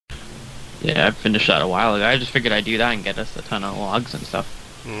Yeah, I finished that a while ago. I just figured I'd do that and get us a ton of logs and stuff.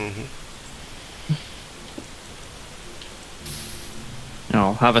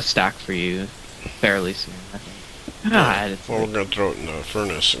 I'll have a stack for you fairly soon, I think. Yeah. Well, we're going to throw it in the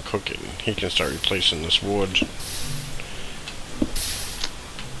furnace and cook it, and he can start replacing this wood.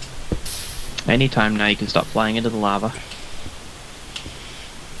 Anytime now you can stop flying into the lava.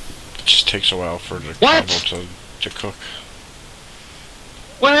 It just takes a while for the cobble to cook.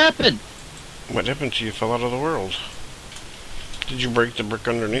 What happened? What happened to you? Fell out of the world. Did you break the brick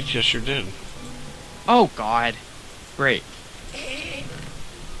underneath? Yes, you did. Oh, God. Great.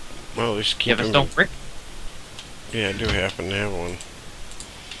 Well, at least keep You have a stone brick? Yeah, I do happen to have one.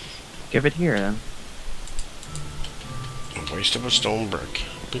 Give it here, then. A waste of a stone brick.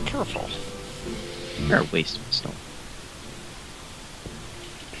 Be careful. You're a waste of a stone.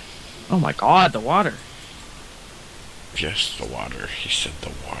 Oh my God, the water. Yes, the water. He said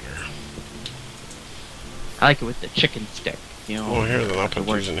the water. I like it with the chicken stick, you know. Well, here, then I'll put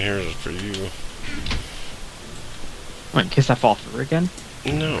these in here for you. What, in case I fall through again?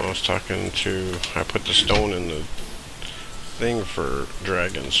 No, I was talking to... I put the stone in the thing for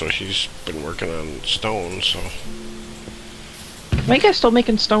Dragon, so she's been working on stone, so... Why are you guys still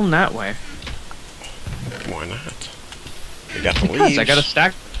making stone that way? Why not? We got the leaves. Because I got a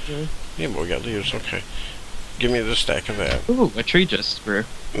stack. Yeah, but we got leaves, okay. Give me the stack of that. Ooh, a tree just grew.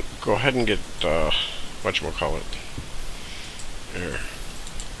 Go ahead and get, whatchamacallit. There.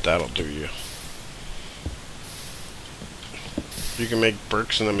 That'll do you. You can make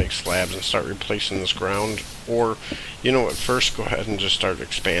bricks and then make slabs and start replacing this ground. Or, you know what, first go ahead and just start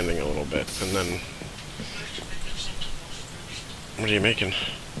expanding a little bit. And then... What are you making?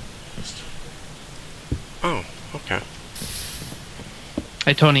 Oh, okay.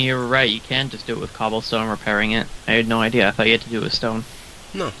 Hey Tony, you were right. You can just do it with cobblestone repairing it. I had no idea. I thought you had to do it with stone.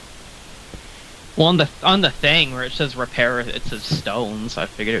 No. Well, on the thing where it says repair, it says stone, so I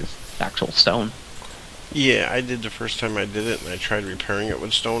figured it was actual stone. Yeah, I did the first time I did it, and I tried repairing it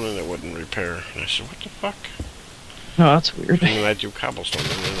with stone, and it wouldn't repair. And I said, what the fuck? Oh, that's weird. And then I do cobblestone,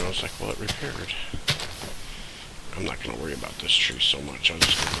 and then I was like, well, it repaired. I'm not going to worry about this tree so much. I'm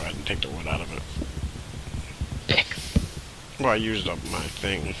just going to go ahead and take the wood out of it. Dick. Well, I used up my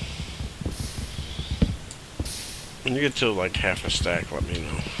thing. When you get to like half a stack, let me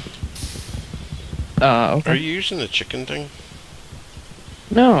know. Okay. Are you using the chicken thing?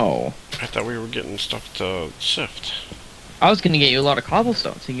 No. I thought we were getting stuff to sift. I was gonna get you a lot of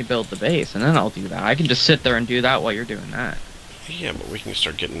cobblestone so you can build the base, and then I'll do that. I can just sit there and do that while you're doing that. Yeah, but we can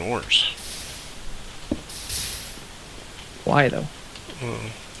start getting ores. Why, though? Well,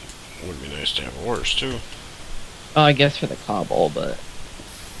 it would be nice to have ores, too. Oh, I guess for the cobble, but...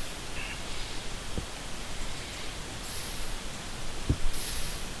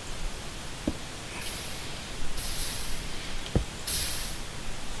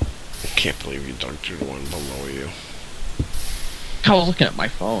 I can't believe you dug through the one below you. I was looking at my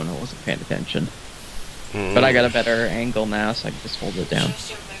phone, I wasn't paying attention. But I got a better angle now, so I can just hold it down.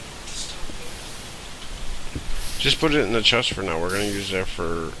 Just put it in the chest for now. We're going to use that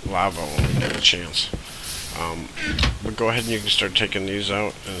for lava when we get a chance. But go ahead and you can start taking these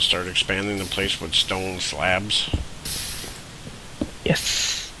out and start expanding the place with stone slabs.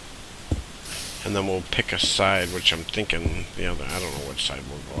 Yes. And then we'll pick a side, which I'm thinking the other. I don't know which side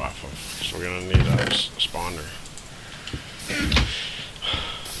we'll go off of, because we're going to need a spawner.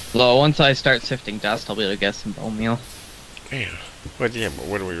 Well, once I start sifting dust, I'll be able to get some bone meal. Yeah. But yeah, but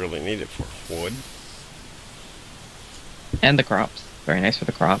what do we really need it for? Wood? And the crops. Very nice for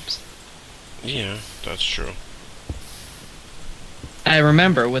the crops. Yeah, that's true. I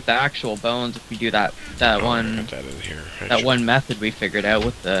remember with the actual bones, if we do that one, I got that in here. that one method we figured out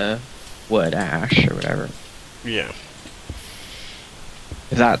with the wood ash or whatever. Yeah.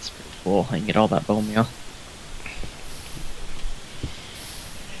 That's pretty cool. I can get all that bone meal.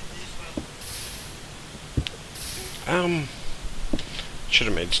 Should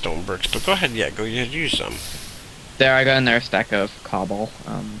have made stone bricks, but go ahead, yeah, go ahead, use some. There, I got in there a stack of cobble.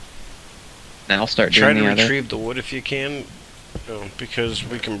 Now I'll start doing the other. Try to retrieve the wood if you can, because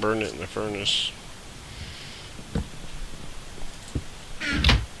we can burn it in the furnace.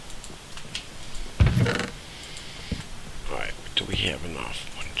 Alright, do we have enough?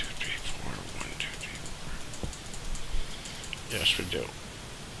 1, 2, 3, 4, 1, 2, 3, 4. Yes, we do.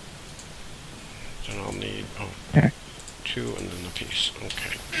 Then I'll need, okay. 2 and then the piece.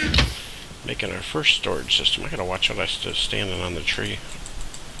 Okay. Making our first storage system. I gotta watch out, I stood standing on the tree.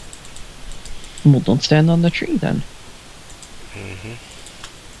 Well, don't stand on the tree then. I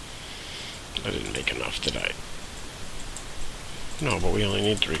didn't make enough, did I? No, but we only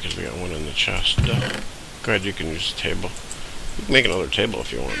need 3 because we got 1 in the chest. Go ahead, you can use the table. You can make another table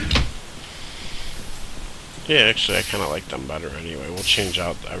if you want. Yeah, actually, I kind of like them better anyway. We'll change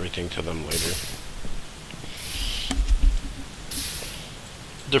out everything to them later.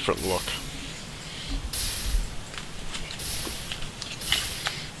 Different look.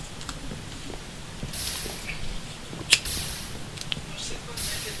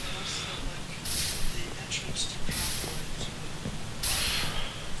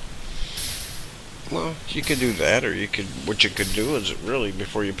 Well, you could do that, or you could. What you could do is really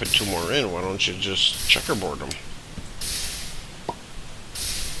before you put 2 more in, why don't you just checkerboard them?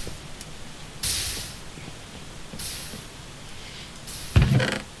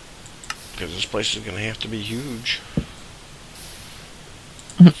 Because this place is going to have to be huge.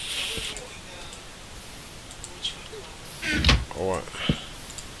 Oh, what?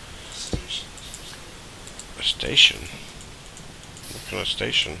 A station? What kind of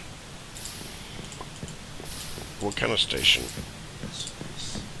station? What kind of station?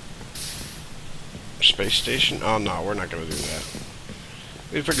 Space station? Oh no, we're not going to do that.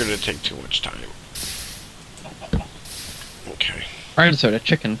 We figured it'd take too much time. Okay. Alright, sort of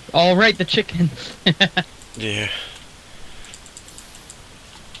chicken. All right, the chicken. Yeah.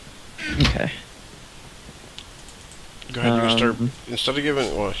 Okay. Go ahead, you can start, instead of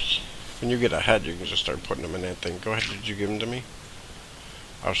giving, well, when you get ahead, you can just start putting them in that thing. Go ahead, did you give them to me?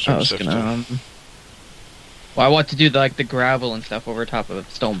 I'll start sifting. Well, I want to do like the gravel and stuff over top of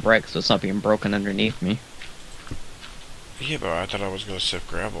stone bricks so it's not being broken underneath me. Yeah, but I thought I was going to sift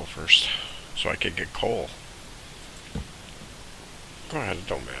gravel first, so I could get coal. Go ahead, it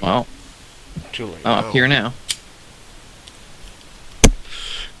don't matter. Well, too late. I'm up here now.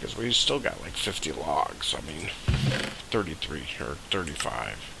 Because we still got like 50 logs. I mean, 33 or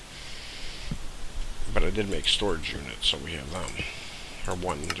 35. But I did make storage units, so we have them. Or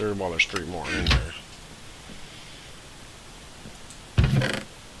 1. Well, there's 3 more in there.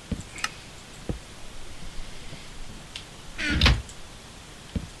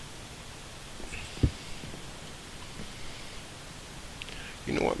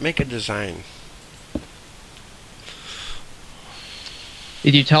 You know what? Make a design.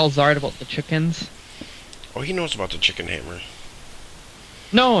 Did you tell Zard about the chickens? Oh, he knows about the chicken hammer.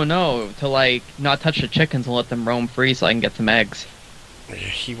 No, to like not touch the chickens and let them roam free so I can get some eggs. Yeah,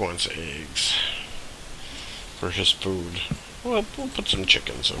 he wants eggs for his food. Well, we'll put some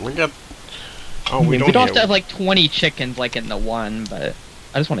chickens in. We got. Oh, we don't have to have like 20 chickens like in the one, but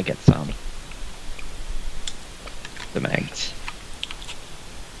I just want to get some. Some eggs.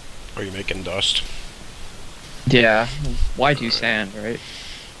 Are you making dust? Yeah. Why do sand, right?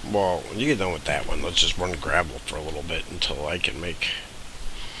 Well, when you get done with that one, let's just run gravel for a little bit until I can make,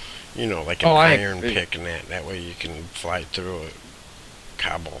 you know, like an iron pick and that. That way you can fly through it.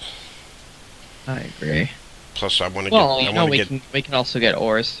 Cobble. I agree. Plus, I want to we can also get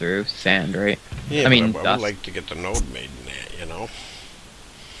ores through sand, right? Yeah, I mean, I would like to get the node made in that, you know.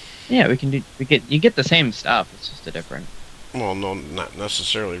 Yeah, you get the same stuff. It's just a different. Well, no, not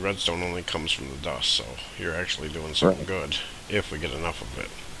necessarily. Redstone only comes from the dust, so you're actually doing something good if we get enough of it.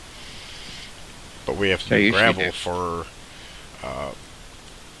 But we have to do gravel for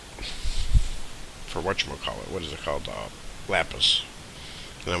whatchamacallit. What is it called? Lapis.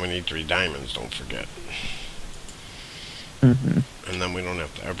 And then we need 3 diamonds, don't forget. And then we don't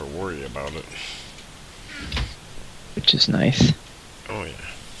have to ever worry about it. Which is nice. Oh, yeah.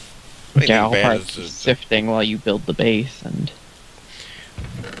 Yeah, I'll part sifting while you build the base and...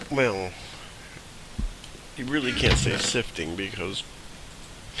 Well, you really can't say sifting because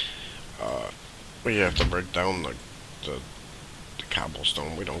we have to break down the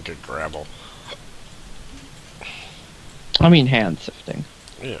cobblestone. We don't get gravel. I mean hand sifting.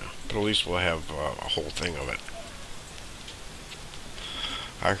 Yeah, but at least we'll have a whole thing of it.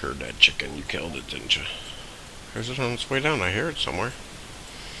 I heard that chicken. You killed it, didn't you? Is it on its way down? I hear it somewhere.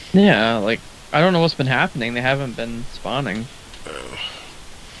 Yeah, like, I don't know what's been happening. They haven't been spawning.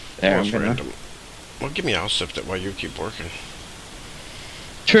 There, I'm gonna... random. Well, give me, I'll sift it while you keep working.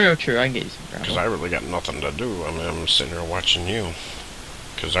 True, I can get you some gravel. Because I really got nothing to do. I mean, I'm sitting here watching you.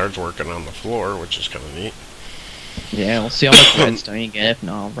 Because ours working on the floor, which is kind of neat. Yeah, we'll see how much redstone you get. If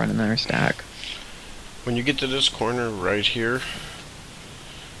not, I'll run another stack. When you get to this corner right here...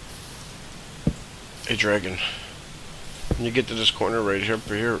 Hey, Dragon. When you get to this corner right here, up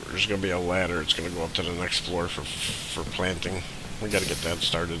here, there's going to be a ladder. It's going to go up to the next floor for planting. We got to get that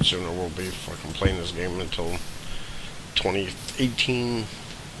started sooner. We'll be fucking playing this game until 2018.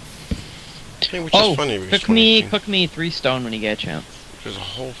 Hey, which is funny. Cook me 3 stone when you get a chance. There's a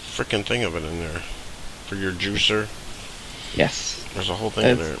whole freaking thing of it in there for your juicer. Yes. There's a whole thing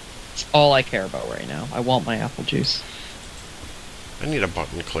in there. It's all I care about right now. I want my apple juice. I need a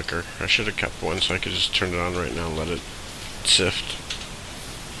button clicker. I should have kept one so I could just turn it on right now and let it sift.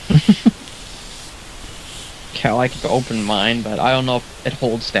 Okay, I could open mine, but I don't know if it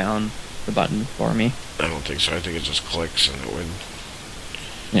holds down the button for me. I don't think so. I think it just clicks and it would.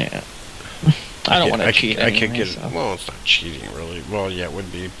 Yeah. I don't want to cheat I anyway, could get so. it. Well, it's not cheating really. Well, yeah, it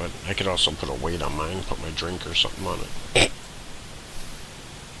would be, but I could also put a weight on mine, put my drink or something on it.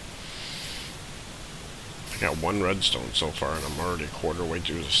 I got one redstone so far, and I'm already a quarter way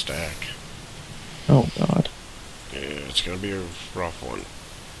through the stack. Oh god. Yeah, it's gonna be a rough one.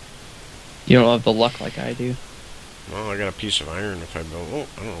 You don't have the luck like I do. Well, I got a piece of iron if I build. Oh,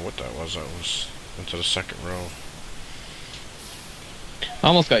 I don't know what that was. That was into the second row. I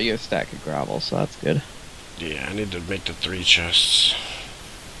almost got you a stack of gravel, so that's good. Yeah, I need to make the 3 chests.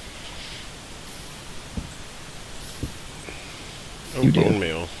 Oh, You do. bone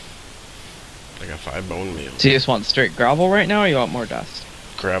meal. I got 5 bone meal. So you just want straight gravel right now, or you want more dust?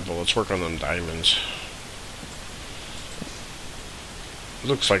 Gravel. Let's work on them diamonds.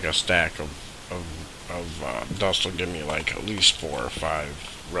 Looks like a stack of dust will give me like at least 4 or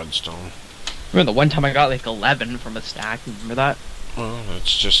 5 redstone. Remember the one time I got like 11 from a stack? Remember that? Well,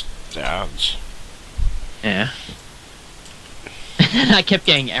 it's just the odds. Yeah. I kept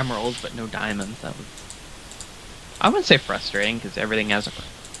getting emeralds, but no diamonds. That was... I wouldn't say frustrating, because everything has a...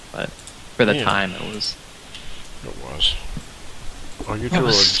 But for the time, it was... It was. Oh, you threw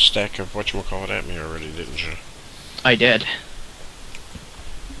a stack of whatchamacallit at me already, didn't you? I did.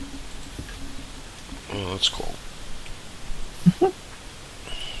 Oh, that's cool.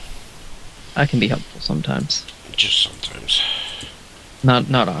 I can be helpful sometimes. Just sometimes.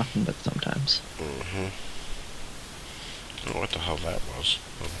 Not often, but sometimes. Mm-hmm. I don't know what the hell that was.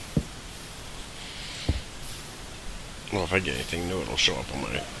 Well, if I get anything new, it'll show up on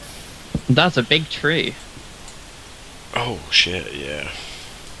my... That's a big tree. Oh, shit, yeah.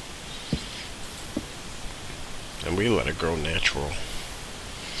 And we let it grow natural.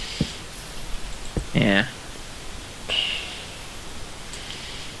 Yeah.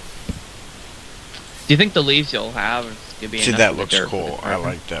 Do you think the leaves you'll have is gonna be See, enough that for the looks dirt cool. for the I carpet?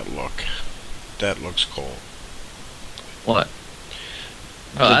 like that look. That looks cool. What?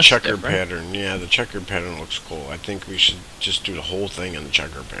 Oh, The that's checker different. pattern. Yeah, the checker pattern looks cool. I think we should just do the whole thing in the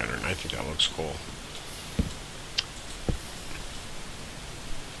checker pattern. I think that looks cool.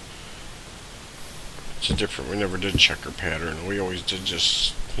 It's a different... We never did checker pattern. We always did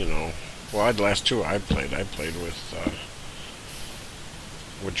just, you know... Well, the last 2 I played with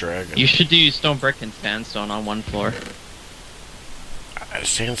Dragon. You should do stone brick and sandstone on one floor.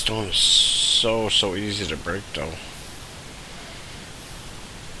 Sandstone is so easy to break, though.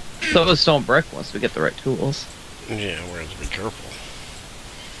 So is stone brick once we get the right tools. Yeah, we're going to have to be careful.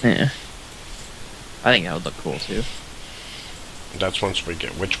 Yeah. I think that would look cool too. That's once we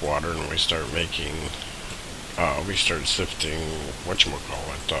get witch water and we start making... we start sifting...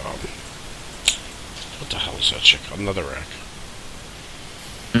 Whatchamacallit, what the hell is that chick? Another rack.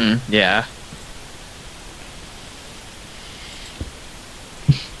 Yeah.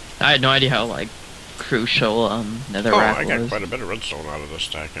 I had no idea how, like, crucial, netherrack was. I got quite a bit of redstone out of this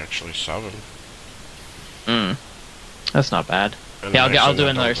stack, actually. 7. That's not bad. And Yeah, I'll do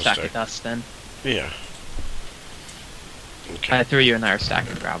not another double stack of dust then. Yeah. Okay. I threw you another stack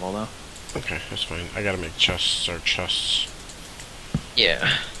of gravel, though. Okay, that's fine. I gotta make chests or chests.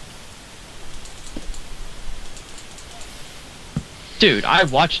 Yeah. Dude, I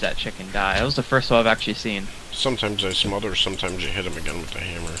watched that chicken die. That was the first one I've actually seen. Sometimes they smother, sometimes you hit them again with the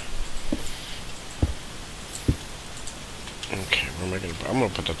hammer. Okay, where am I gonna put? I'm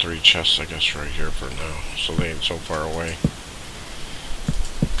gonna put the 3 chests, I guess, right here for now, so they ain't so far away.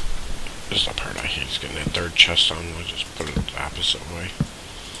 This is the part I hate, is getting that 3rd chest on. I just put it the opposite way.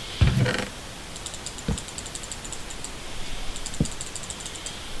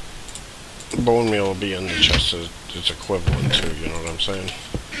 Bone meal will be in the chest as its equivalent to, you know what I'm saying?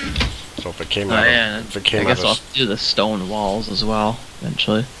 So if it came out, if it came I guess out I'll do the stone walls as well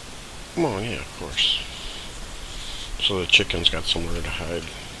eventually. Well, yeah, of course. So the chicken's got somewhere to hide.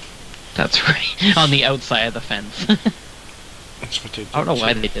 That's right, on the outside of the fence. That's what they did. I don't know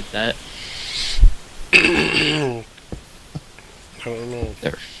why they did that. I don't know.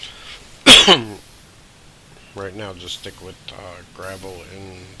 There. Right now, just stick with gravel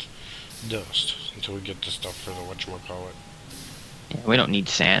and dust until we get the stuff for the whatchamacallit. Yeah, we don't need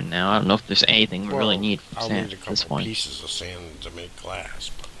sand now. I don't know if there's anything we really need for I'll sand need a at this couple point. pieces of sand to make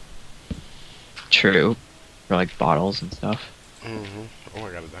glass. But... True. For like bottles and stuff. Oh,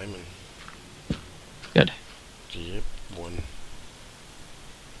 I got a diamond. Good. Yep. one.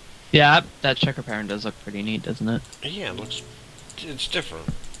 Yeah, that checker pattern does look pretty neat, doesn't it? Yeah, it looks... It's different.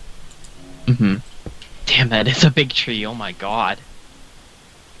 Mm-hmm. Damn, that is a big tree. Oh my god.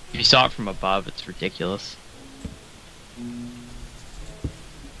 If you saw it from above, it's ridiculous.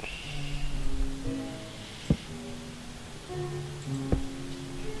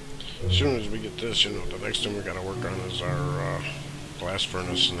 As soon as we get this, you know, the next thing we gotta work on is our blast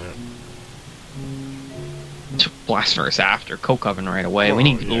furnace and that. Blast furnace after, coke oven right away. Oh, We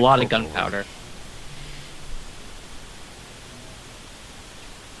need yeah, a lot of coke oven. gunpowder.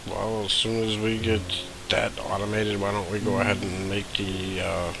 Well, as soon as we get that automated, why don't we go ahead and make the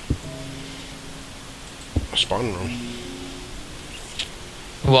spawn room?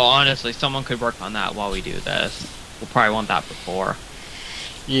 Well, honestly, someone could work on that while we do this. We'll probably want that before.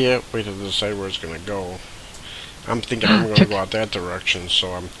 Yeah, wait till decide where it's gonna go. I'm thinking I'm gonna go out that direction,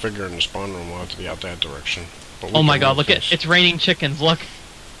 so I'm figuring the spawn room will have to be out that direction. But we Oh my can god, move look this. at it's raining chickens, look!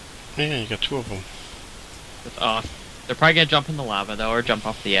 Yeah, you got two of them. They're probably gonna jump in the lava though, or jump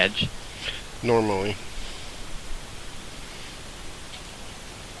off the edge. Normally.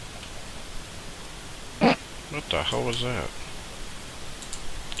 What the hell was that?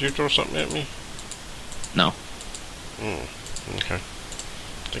 Did you throw something at me? No. Okay.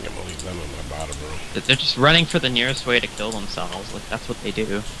 I think I'm gonna leave them in my bottom room. They're just running for the nearest way to kill themselves, like that's what they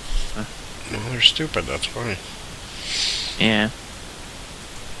do. No, they're stupid, that's why. Yeah.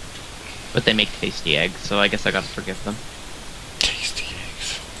 But they make tasty eggs, so I guess I gotta forgive them. Tasty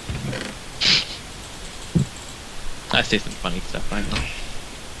eggs. I say some funny stuff, I know.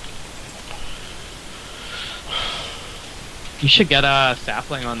 You should get a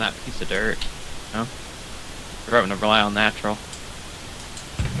sapling on that piece of dirt. No? You're having to rely on natural.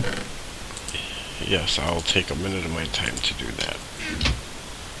 Yes, I'll take a minute of my time to do that.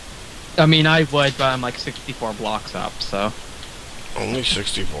 I mean, I would, but I'm like 64 blocks up, so... Only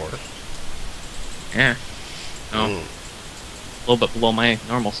 64? Yeah. No. A little bit below my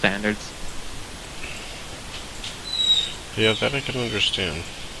normal standards. Yeah, that I can understand.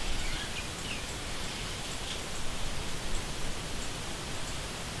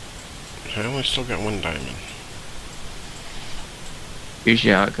 I only still got one diamond.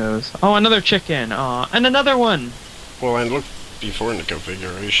 Usually how it goes. Oh, another chicken! Aw, and another one! Well, I looked before in the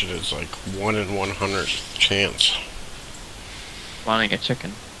configuration, it's like 1 in 100 chance. Spawning a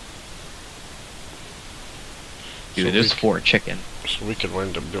chicken. Dude, So there's 4 chicken. So we could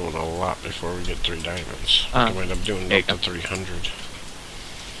wind up doing a lot before we get 3 diamonds. We could wind up doing there up you to 300.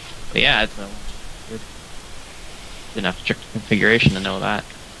 But yeah, it's a good. Didn't have to check the configuration to know that.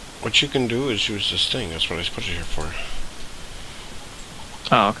 What you can do is use this thing, that's what I put it here for.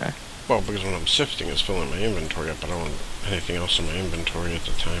 Oh, okay. Well, because when I'm sifting, it's filling my inventory up. I don't want anything else in my inventory at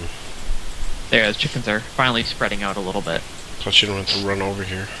the time. There, the chickens are finally spreading out a little bit. Plus, you don't have to run over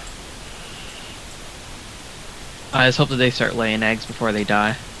here. I just hope that they start laying eggs before they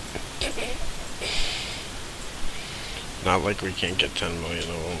die. Not like we can't get 10 million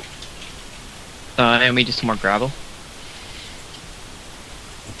of them. And we do some more gravel.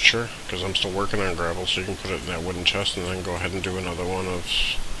 Sure, because I'm still working on gravel, so you can put it in that wooden chest and then go ahead and do another one of,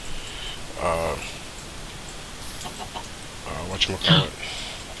 whatchamacallit.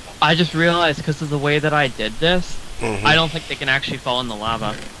 I just realized, because of the way that I did this, I don't think they can actually fall in the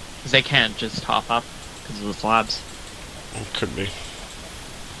lava. Because they can't just hop up because of the slabs. It could be.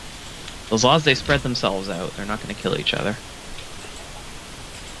 As long as they spread themselves out, they're not going to kill each other.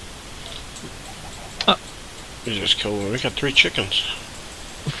 We just killed them. We got 3 chickens.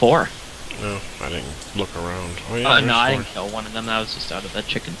 4. No, I didn't look around. Oh yeah, No, I didn't 4. kill one of them. That was just out of the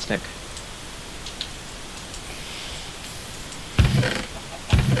chicken stick.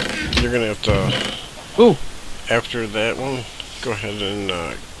 You're gonna have to... Ooh! After that one, go ahead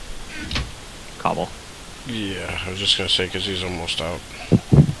and, Cobble. yeah, I was just gonna say, because he's almost out.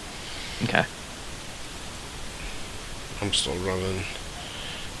 Okay. I'm still running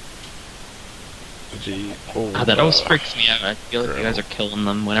the old, That always freaks me out. I feel like you guys are killing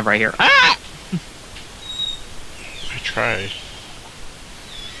them whenever I hear ah! I try.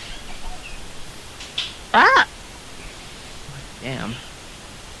 Ah! Damn.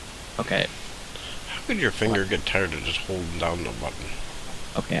 Okay. How could your finger get tired of just holding down the button?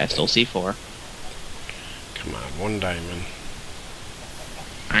 Okay, I still see 4. Come on, 1 diamond.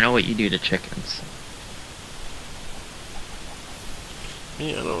 I know what you do to chickens.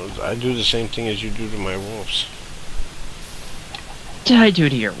 Yeah, I do the same thing as you do to my wolves. What did I do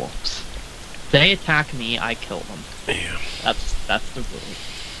to your wolves? They attack me, I kill them. Yeah. That's the rule.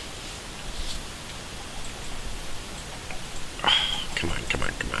 Oh, come on, come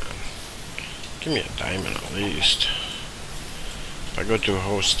on, come on. Give me a diamond at least. I go to a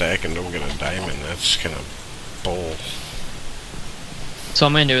whole stack and don't get a diamond, that's kind of bull. So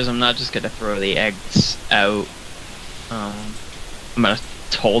what I'm gonna do is I'm not just gonna throw the eggs out. I'm gonna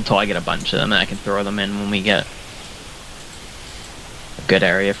hold till I get a bunch of them, and I can throw them in when we get a good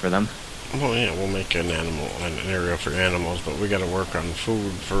area for them. Well, yeah, we'll make an area for animals, but we gotta work on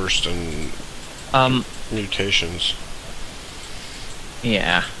food first and mutations.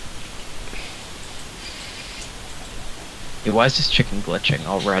 Yeah. Hey, why is this chicken glitching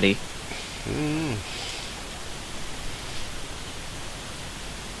already?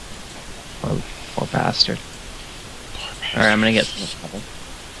 Poor bastard. Alright, I'm gonna get some trouble.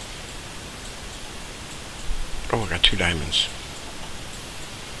 Oh, I got 2 diamonds.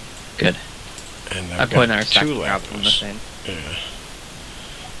 Good. And I I've put in got our stack 2 of crap on the lapis. thing. Yeah.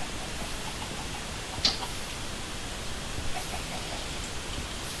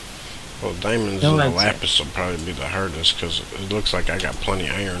 Well, diamonds and the lapis will probably be the hardest because it looks like I got plenty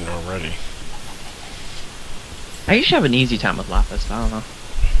of iron already. I usually have an easy time with lapis, I don't know.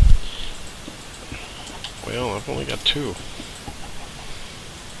 Well, I've only got 2.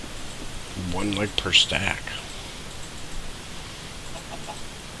 1 like per stack.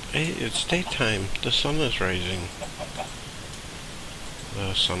 Hey, it's daytime. The sun is rising.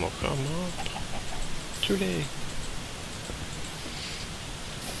 The sun will come up today.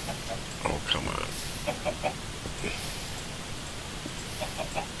 Oh, come on.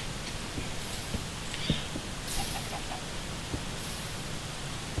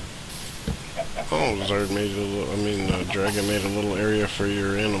 Oh, Zard made a little, Dragon made a little area for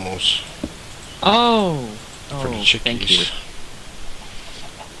your animals. Oh! For the chickies. Thank you.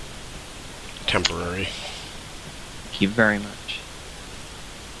 Temporary. Thank you very much.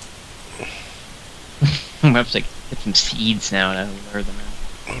 I'm gonna have to like, get some seeds now and lure them out.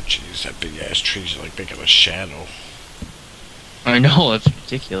 Oh jeez, that big ass tree's like making a shadow. I know, it's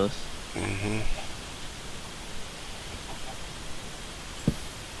ridiculous. Mm-hmm.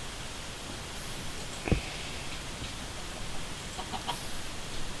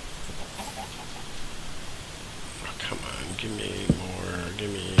 Oh, come on, give me more,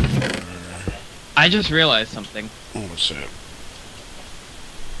 give me more. I just realized something. What's that?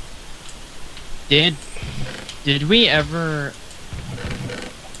 Did we ever...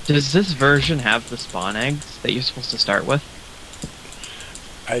 Does this version have the spawn eggs that you're supposed to start with?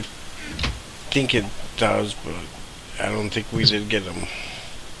 I think it does, but I don't think we did get them.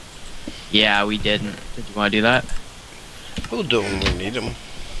 Yeah, we didn't. Did you want to do that? We'll do them when we need them.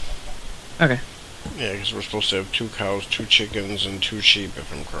 Okay. Yeah, because we're supposed to have 2 cows, 2 chickens, and 2 sheep,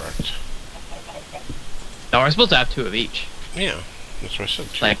 if I'm correct. No, we're supposed to have 2 of each. Yeah, that's what I said,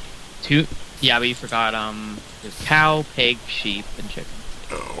 2. Like, 2... Yeah, but you forgot, there's cow, pig, sheep, and chicken.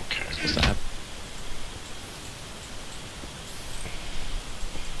 Oh, okay. Supposed to have.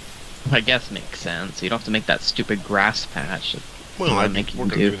 I guess makes sense. You don't have to make that stupid grass patch. Well, we're going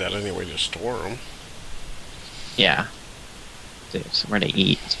to do that anyway to store them. Yeah. So you have somewhere to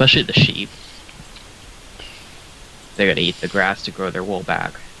eat, especially the sheep. They gotta eat the grass to grow their wool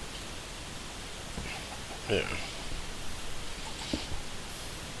back. Yeah.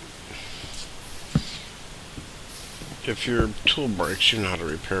 If your tool breaks, you know how to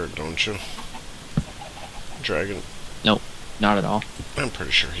repair it, don't you? Dragon? Nope, not at all. I'm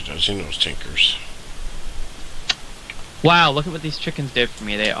pretty sure he does. He knows tinkers. Wow, look at what these chickens did for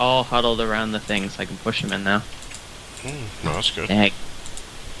me. They all huddled around the thing so I can push them in now. No, that's good. Dang.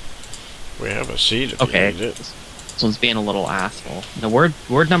 We have a seed if okay. you need it. This one's being a little asshole. The word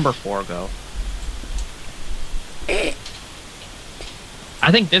number 4 go.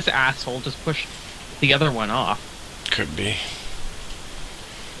 I think this asshole just pushed the other one off. Could be.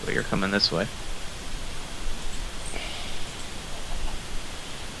 But you're coming this way.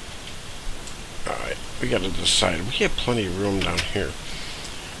 Alright, we gotta decide. We have plenty of room down here.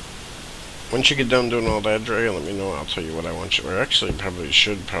 Once you get done doing all that, Dragon, let me know. I'll tell you what I want you. Or actually,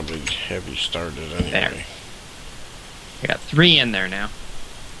 should have you started anyway. There. I got 3 in there now.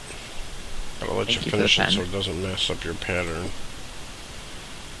 But I'll let you finish it so it doesn't mess up your pattern.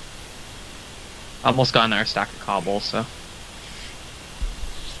 Almost got another stack of cobble, so.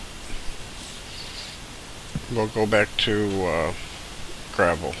 We'll go back to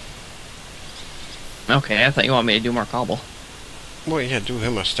gravel. Okay, I thought you wanted me to do more cobble. Well, yeah, do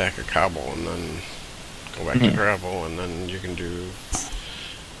him a stack of cobble and then go back to gravel, and then you can do...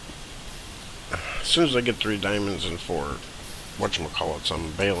 As soon as I get 3 diamonds and 4 whatchamacallits,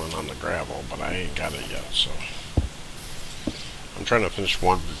 I'm bailing on the gravel, but I ain't got it yet, so... I'm trying to finish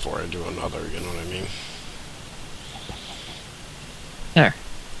one before I do another, you know what I mean? There.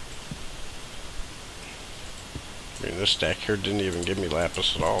 I mean, this stack here didn't even give me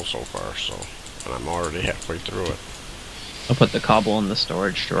lapis at all so far, so... And I'm already halfway through it. I'll put the cobble in the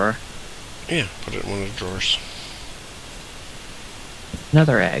storage drawer. Yeah, put it in one of the drawers.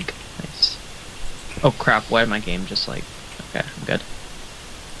 Another egg. Nice. Oh crap, why my game just like... Okay, I'm good.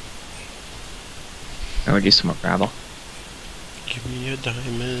 I would use some more gravel. Give me a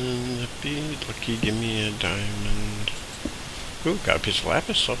diamond, be lucky, give me a diamond. Ooh, got a piece of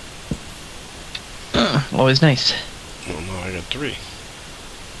lapis, so... Always nice. Well, now I got 3.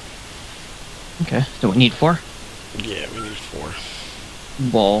 Okay, so we need 4? Yeah, we need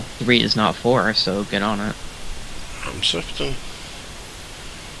 4. Well, 3 is not 4, so get on it. I'm sifting.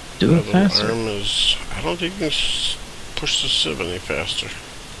 Do it faster. Arm is... I don't think you can push the sieve any faster.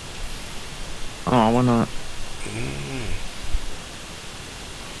 Oh, why not?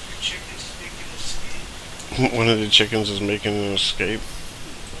 One of the chickens is making an escape.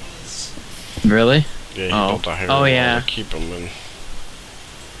 Really? Yeah, he built a wall to keep him in.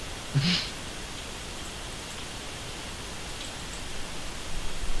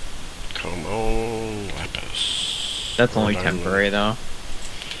 Come on, lapis. That's only temporary, though.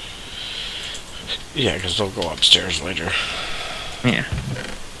 Yeah, because they'll go upstairs later. Yeah.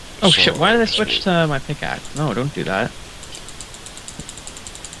 Oh So, shit, why did I switch to my pickaxe? No, don't do that.